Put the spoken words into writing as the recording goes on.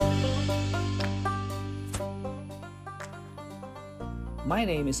My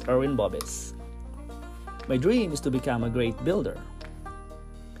name is Erwin Bobes. My dream is to become a great builder.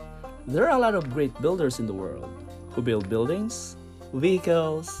 There are a lot of great builders in the world who build buildings,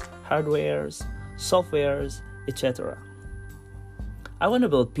 vehicles, hardwares, softwares, etc. I want to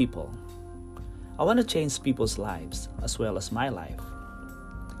build people. I want to change people's lives as well as my life.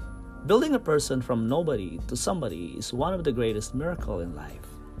 Building a person from nobody to somebody is one of the greatest miracles in life.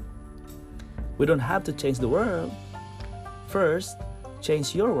 We don't have to change the world. First,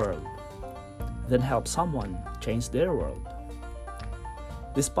 change your world. Then help someone change their world.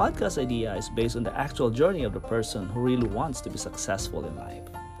 This podcast idea is based on the actual journey of the person who really wants to be successful in life.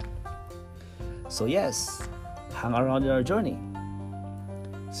 So yes, hang around in our journey.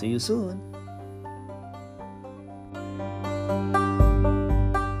 See you soon.